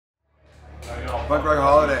Punk Rock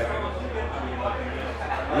Holiday.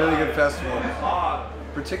 Really good festival.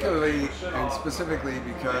 Particularly and specifically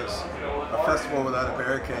because a festival without a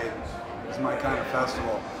barricade is my kind of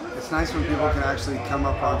festival. It's nice when people can actually come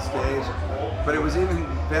up on stage, but it was even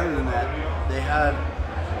better than that. They had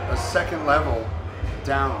a second level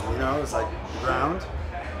down, you know, it's like ground,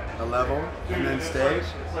 a level, and then stage.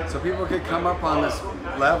 So people could come up on this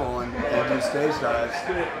level and do stage dives,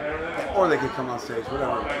 or they could come on stage,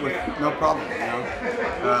 whatever, with no problem, you know.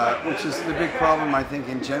 Which is the big problem, I think,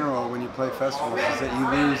 in general when you play festivals, is that you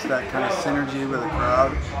lose that kind of synergy with a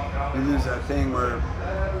crowd. You lose that thing where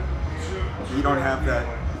you don't have that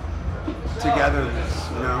togetherness,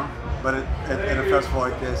 you know. But at a festival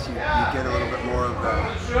like this, you get a little bit more of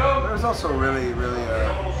that. There's also really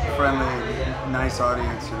a friendly, nice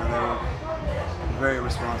audience. You know, they were very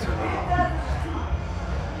responsive.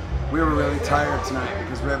 We were really tired tonight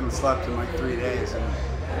because we haven't slept in like 3 days,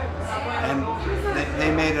 and they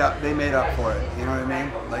made up. They made up for it. You know what I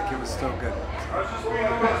mean? Like it was still good.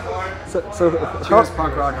 So Cheers,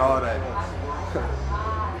 Punk Rock Holiday.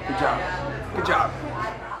 Good job. Good job.